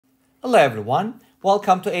Hello everyone,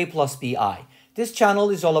 welcome to A plus BI. This channel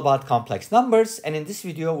is all about complex numbers, and in this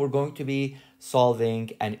video we're going to be solving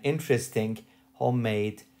an interesting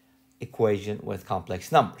homemade equation with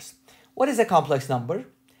complex numbers. What is a complex number?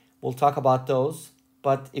 We'll talk about those,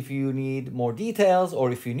 but if you need more details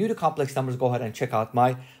or if you're new to complex numbers, go ahead and check out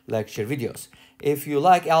my lecture videos. If you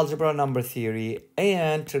like algebra, number theory,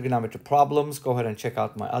 and trigonometry problems, go ahead and check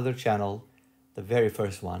out my other channel, the very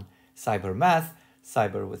first one, Cyber Math,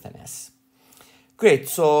 Cyber with an S. Great,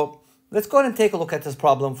 so let's go ahead and take a look at this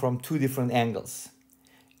problem from two different angles.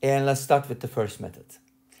 And let's start with the first method.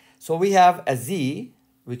 So we have a z,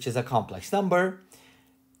 which is a complex number,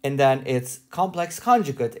 and then its complex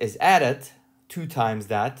conjugate is added 2 times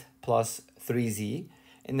that plus 3z,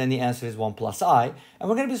 and then the answer is 1 plus I, and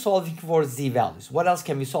we're going to be solving for z values. What else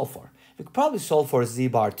can we solve for? We could probably solve for z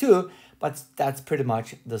bar too, but that's pretty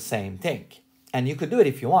much the same thing. And you could do it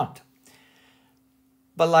if you want.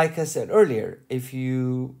 But like I said earlier, if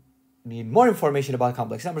you need more information about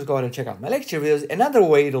complex numbers, go ahead and check out my lecture videos. Another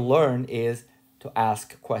way to learn is to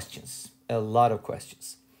ask questions, a lot of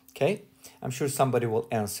questions, okay? I'm sure somebody will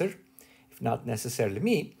answer, if not necessarily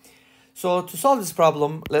me. So to solve this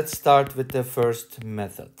problem, let's start with the first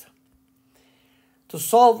method. To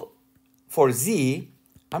solve for z,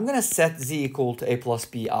 I'm going to set z equal to a plus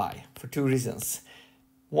bi for 2 reasons.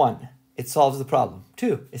 1, it solves the problem.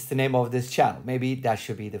 2, it's the name of this channel. Maybe that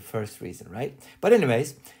should be the first reason, right? But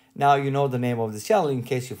anyways, now you know the name of this channel in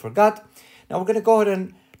case you forgot. Now we're going to go ahead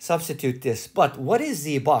and substitute this. But what is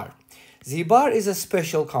z bar? Z bar is a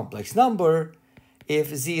special complex number.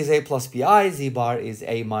 If z is a plus bi, z bar is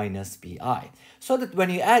a minus bi. So that when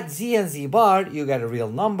you add z and z bar, you get a real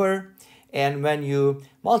number. And when you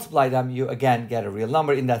multiply them, you again get a real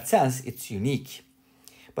number. In that sense, it's unique.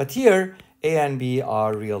 But here, a and b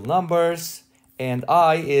are real numbers, and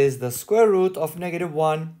I is the square root of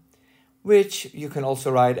 -1, which you can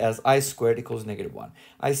also write as I squared equals -1.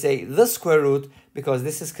 I say the square root because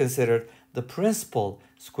this is considered the principal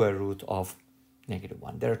square root of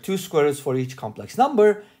 -1. There are 2 square roots for each complex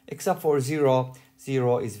number, except for 0.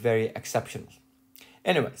 0 is very exceptional.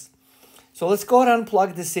 Anyways, so let's go ahead and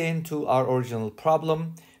plug this into our original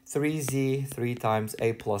problem. 3z, 3 times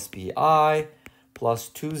a plus bi, plus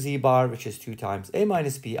 2z bar, which is 2 times a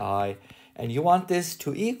minus bi, and you want this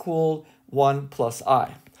to equal 1 plus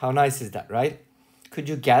I. How nice is that, right? Could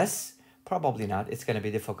you guess? Probably not. It's going to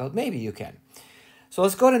be difficult. Maybe you can. So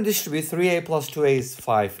let's go ahead and distribute 3a plus 2a is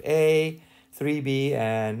 5a, 3b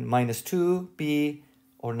and minus 2b,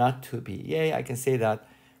 or not 2b. Yay, I can say that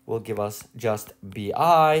will give us just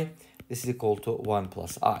bi. This is equal to 1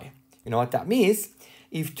 plus I. You know what that means?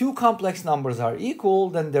 If 2 complex numbers are equal,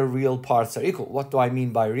 then their real parts are equal. What do I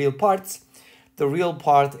mean by real parts? The real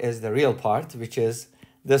part is the real part, which is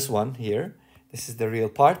this one here. This is the real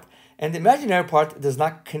part. And the imaginary part does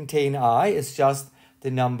not contain I. It's just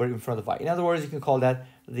the number in front of I. In other words, you can call that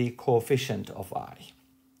the coefficient of I.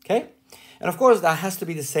 Okay? And of course, that has to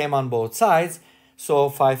be the same on both sides. So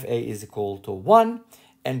 5a is equal to 1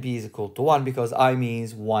 and b is equal to 1 because I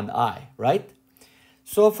means 1i, right?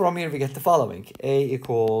 So from here, we get the following. A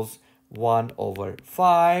equals 1 over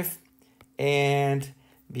 5 and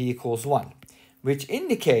b equals 1, which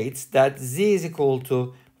indicates that z is equal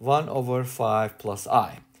to 1 over 5 plus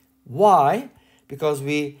I. Why? Because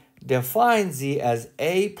we define z as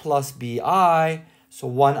a plus bi, so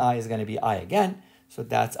 1i is going to be I again. So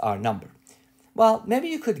that's our number. Well, maybe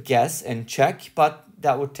you could guess and check, but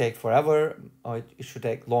that would take forever, or it should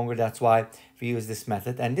take longer. That's why we use this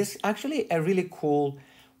method. And this is actually a really cool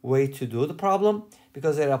way to do the problem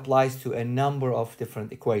because it applies to a number of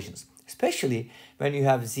different equations, especially when you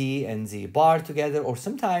have z and z bar together, or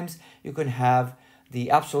sometimes you can have the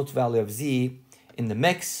absolute value of z in the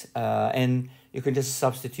mix, and you can just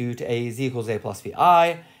substitute a z equals a plus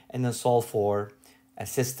bi and then solve for a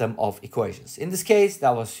system of equations. In this case,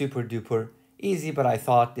 that was super duper easy, but I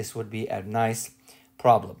thought this would be a nice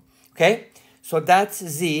problem. Okay, so that's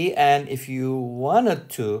z, and if you wanted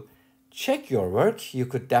to check your work, you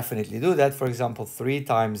could definitely do that. For example, 3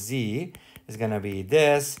 times z is going to be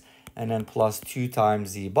this, and then plus 2 times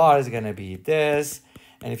z bar is going to be this.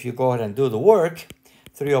 And if you go ahead and do the work,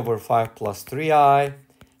 3 over 5 plus 3i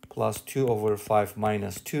plus 2 over 5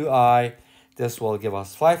 minus 2i, this will give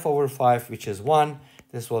us 5 over 5, which is 1.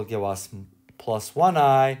 This will give us plus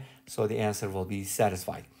 1i, so the answer will be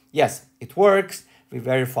satisfied. Yes, it works. We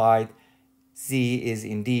verified z is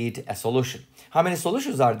indeed a solution. How many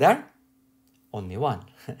solutions are there? Only one,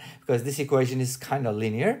 because this equation is kind of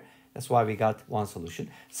linear. That's why we got one solution.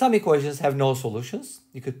 Some equations have no solutions.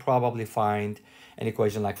 You could probably find an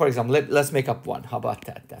equation like, for example, let's make up one. How about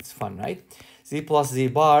that? That's fun, right? Z plus Z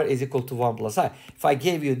bar is equal to 1 plus I. If I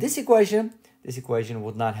gave you this equation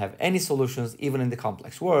would not have any solutions, even in the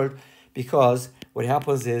complex world, because what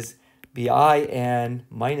happens is bi and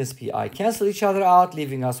minus pi cancel each other out,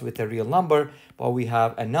 leaving us with a real number, but we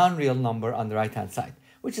have a non-real number on the right-hand side,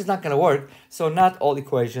 which is not going to work. So not all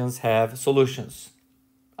equations have solutions,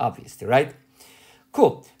 obviously, right?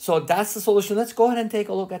 Cool. So that's the solution. Let's go ahead and take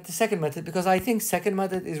a look at the second method, because I think second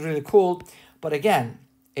method is really cool. But again,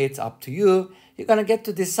 it's up to you. You're going to get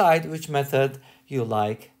to decide which method you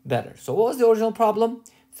like better. So what was the original problem?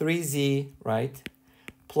 3z, right,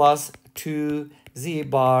 plus 2z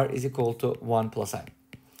bar is equal to 1 plus I.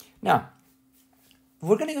 Now,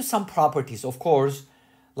 we're going to use some properties. Of course,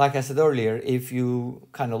 like I said earlier, if you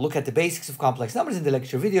kind of look at the basics of complex numbers in the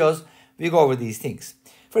lecture videos, we go over these things.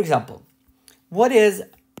 For example, what is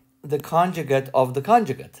the conjugate of the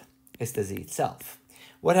conjugate? It's the z itself.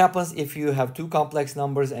 What happens if you have two complex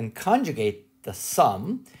numbers and conjugate the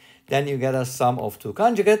sum? Then you get a sum of two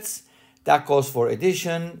conjugates. That goes for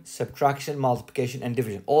addition, subtraction, multiplication, and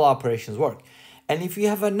division. All operations work. And if you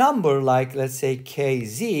have a number like, let's say,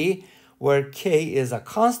 kz, where k is a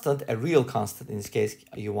constant, a real constant, in this case,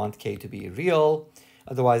 you want k to be real.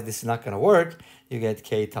 Otherwise, this is not going to work. You get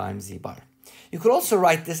k times z bar. You could also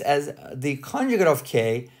write this as the conjugate of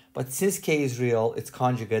k, but since k is real, its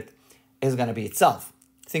conjugate is going to be itself.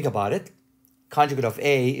 Think about it. Conjugate of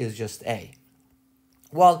a is just a.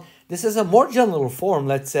 Well, this is a more general form.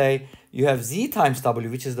 Let's say you have z times w,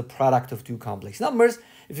 which is the product of two complex numbers.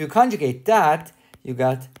 If you conjugate that, you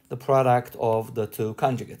got the product of the two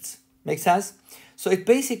conjugates. Make sense? So it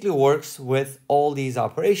basically works with all these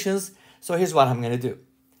operations. So here's what I'm going to do.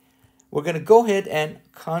 We're going to go ahead and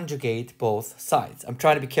conjugate both sides. I'm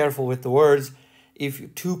trying to be careful with the words. If you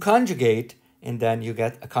to conjugate, and then you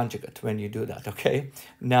get a conjugate when you do that, okay?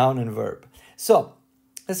 Noun and verb. So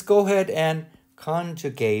let's go ahead and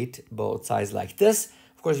conjugate both sides like this.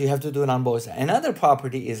 Of course, you have to do it on both sides. Another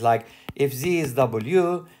property is like, if z is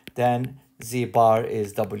w, then z bar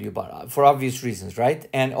is w bar, for obvious reasons, right?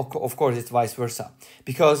 And of course, it's vice versa.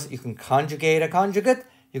 Because you can conjugate a conjugate,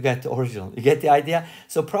 you get the original. You get the idea?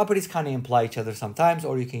 So properties kind of imply each other sometimes,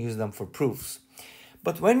 or you can use them for proofs.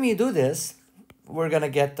 But when we do this, we're going to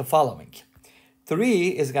get the following. 3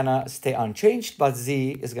 is going to stay unchanged, but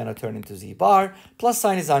z is going to turn into z bar. Plus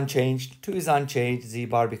sign is unchanged. 2 is unchanged. Z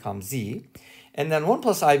bar becomes z. And then 1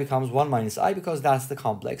 plus I becomes 1 minus I, because that's the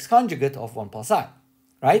complex conjugate of 1 plus I,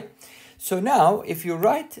 right? So now, if you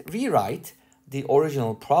rewrite the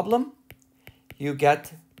original problem, you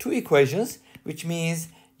get two equations, which means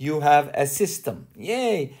you have a system.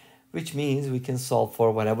 Yay! Which means we can solve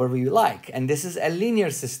for whatever we like. And this is a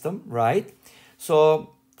linear system, right?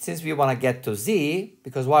 So since we want to get to z,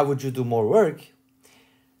 because why would you do more work?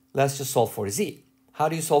 Let's just solve for z. How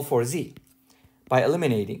do you solve for z? By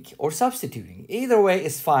eliminating or substituting. Either way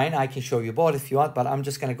is fine. I can show you both if you want, but I'm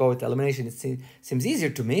just going to go with elimination. It seems easier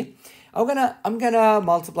to me. I'm gonna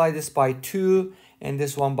multiply this by 2 and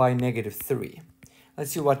this one by negative 3.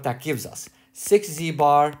 Let's see what that gives us. 6z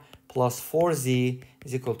bar plus 4z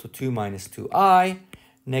is equal to 2 minus 2i.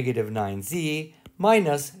 Negative 9z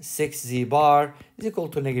minus 6z bar is equal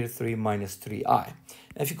to negative 3 minus 3i. Now,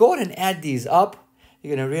 if you go ahead and add these up,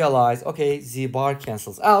 you're going to realize, okay, z bar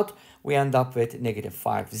cancels out. We end up with negative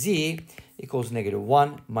 5z equals negative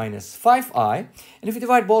 1 minus 5i. And if you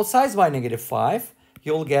divide both sides by negative 5,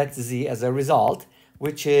 you'll get z as a result,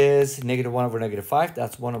 which is negative 1 over negative 5.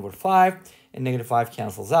 That's 1 over 5. And negative 5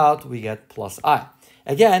 cancels out. We get plus I.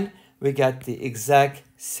 Again, we get the exact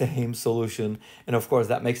same solution. And of course,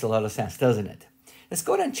 that makes a lot of sense, doesn't it? Let's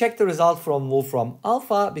go ahead and check the result from Wolfram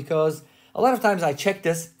Alpha, because a lot of times I check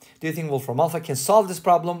this. Do you think Wolfram Alpha can solve this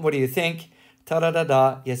problem? What do you think?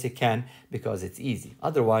 Ta-da-da-da. Yes, it can, because it's easy.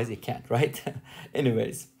 Otherwise, it can't, right?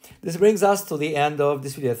 Anyways, this brings us to the end of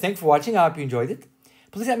this video. Thanks for watching. I hope you enjoyed it.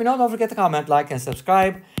 Please let me know. Don't forget to comment, like, and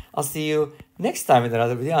subscribe. I'll see you next time in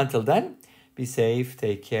another video. Until then, be safe,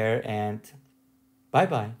 take care, and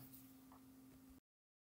bye-bye.